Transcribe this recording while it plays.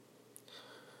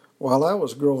While I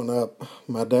was growing up,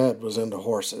 my dad was into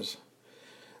horses.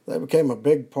 They became a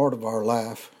big part of our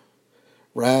life.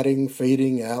 Riding,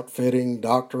 feeding, outfitting,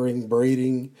 doctoring,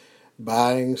 breeding,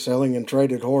 buying, selling, and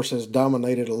traded horses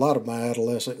dominated a lot of my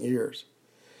adolescent years.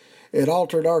 It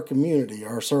altered our community,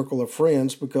 our circle of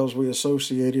friends, because we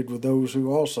associated with those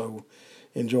who also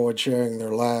enjoyed sharing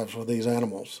their lives with these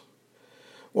animals.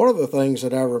 One of the things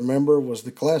that I remember was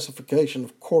the classification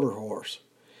of quarter horse.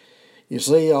 You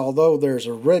see, although there's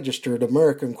a registered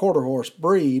American quarter horse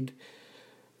breed,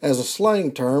 as a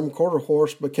slang term, quarter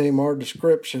horse became our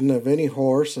description of any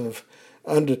horse of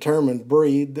undetermined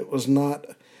breed that was not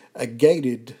a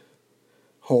gaited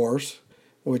horse,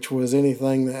 which was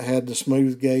anything that had the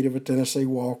smooth gait of a Tennessee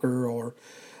Walker or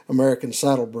American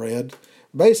Saddlebred.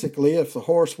 Basically, if the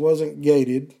horse wasn't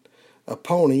gaited, a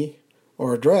pony,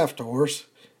 or a draft horse,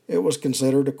 it was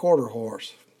considered a quarter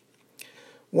horse.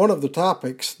 One of the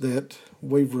topics that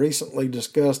we've recently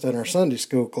discussed in our Sunday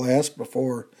school class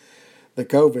before the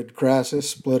COVID crisis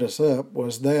split us up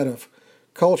was that of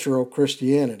cultural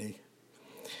Christianity.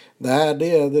 The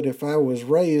idea that if I was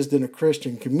raised in a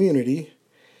Christian community,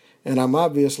 and I'm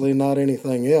obviously not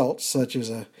anything else, such as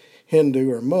a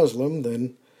Hindu or Muslim,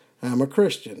 then I'm a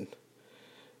Christian.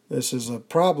 This is a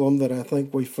problem that I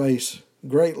think we face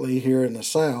greatly here in the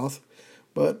South,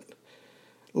 but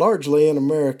largely in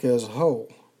America as a whole.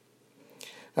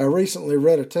 I recently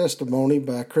read a testimony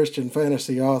by Christian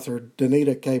fantasy author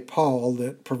Danita K. Paul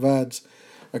that provides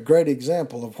a great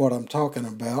example of what I'm talking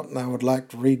about, and I would like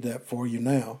to read that for you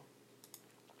now.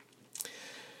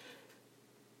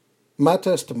 My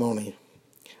testimony.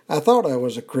 I thought I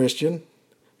was a Christian.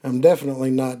 I'm definitely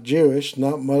not Jewish,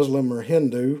 not Muslim or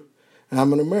Hindu.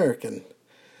 I'm an American.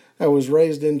 I was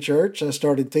raised in church. I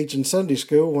started teaching Sunday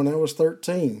school when I was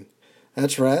 13.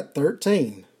 That's right,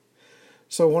 13.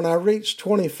 So when I reached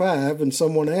 25 and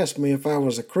someone asked me if I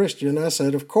was a Christian, I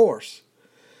said, of course.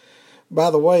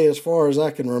 By the way, as far as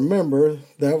I can remember,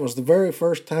 that was the very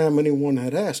first time anyone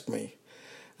had asked me.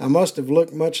 I must have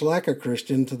looked much like a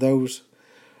Christian to those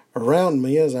around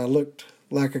me as I looked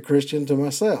like a Christian to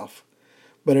myself.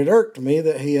 But it irked me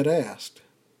that he had asked.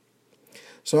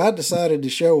 So I decided to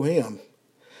show him.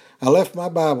 I left my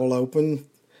Bible open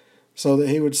so that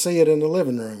he would see it in the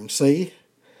living room. See?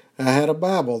 I had a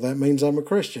Bible. That means I'm a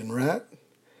Christian, right?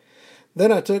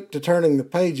 Then I took to turning the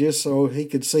pages so he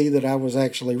could see that I was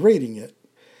actually reading it.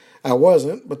 I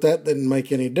wasn't, but that didn't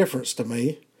make any difference to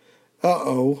me.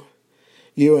 Uh-oh.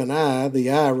 You and I, the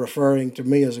I referring to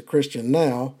me as a Christian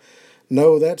now,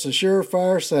 know that's a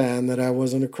surefire sign that I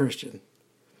wasn't a Christian.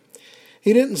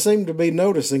 He didn't seem to be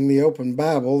noticing the open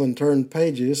Bible and turned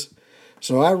pages,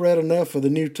 so I read enough of the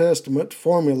New Testament to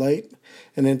formulate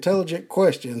an intelligent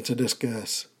question to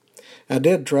discuss. I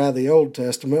did try the Old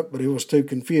Testament, but it was too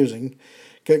confusing.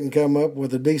 Couldn't come up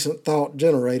with a decent thought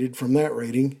generated from that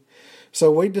reading.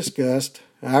 So we discussed,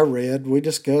 I read, we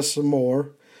discussed some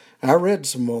more, I read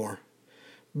some more.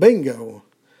 Bingo!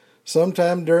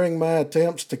 Sometime during my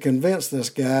attempts to convince this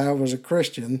guy I was a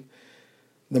Christian,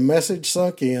 the message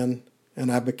sunk in, and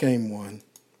I became one.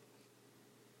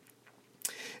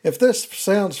 If this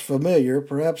sounds familiar,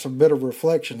 perhaps a bit of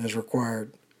reflection is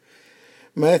required.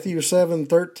 Matthew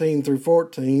 7:13 through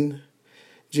 14,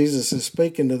 Jesus is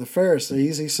speaking to the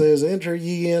Pharisees. He says, Enter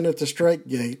ye in at the strait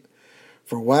gate,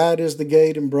 for wide is the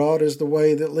gate and broad is the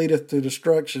way that leadeth to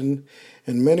destruction,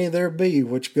 and many there be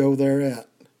which go thereat.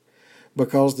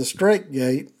 Because strait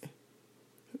is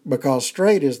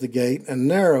the gate, and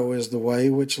narrow is the way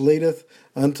which leadeth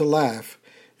unto life,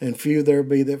 and few there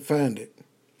be that find it.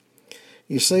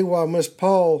 You see, while Miss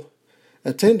Paul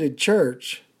attended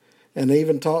church and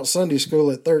even taught Sunday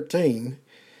school at 13,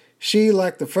 she,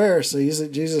 like the Pharisees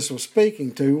that Jesus was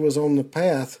speaking to, was on the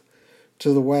path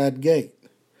to the wide gate.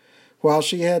 While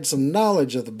she had some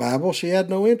knowledge of the Bible, she had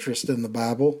no interest in the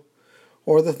Bible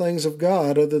or the things of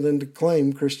God other than to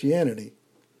claim Christianity.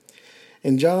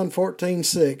 In John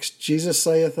 14:6, Jesus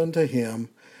saith unto him,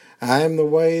 I am the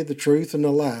way, the truth, and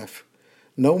the life.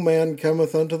 No man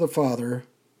cometh unto the Father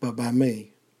but by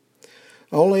me.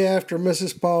 Only after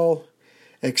Mrs. Paul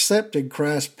accepted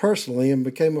Christ personally and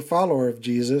became a follower of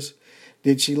Jesus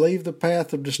did she leave the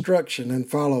path of destruction and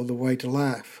follow the way to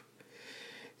life.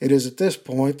 It is at this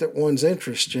point that one's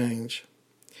interests change.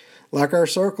 Like our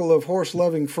circle of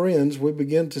horse-loving friends, we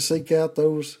begin to seek out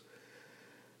those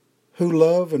who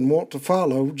love and want to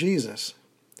follow Jesus.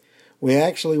 We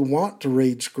actually want to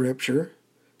read Scripture,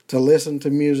 to listen to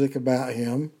music about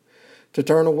Him, to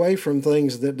turn away from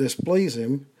things that displease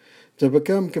Him, to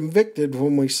become convicted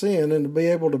when we sin, and to be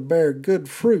able to bear good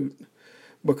fruit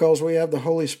because we have the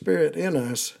Holy Spirit in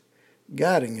us,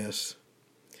 guiding us.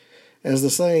 As the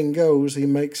saying goes, he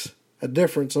makes a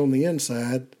difference on the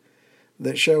inside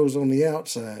that shows on the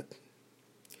outside.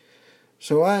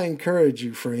 So I encourage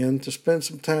you, friend, to spend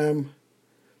some time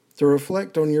to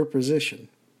reflect on your position.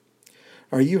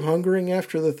 Are you hungering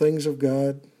after the things of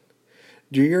God?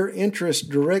 Do your interests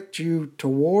direct you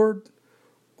toward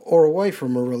or away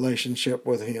from a relationship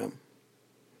with Him?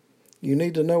 You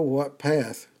need to know what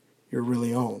path you're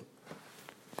really on.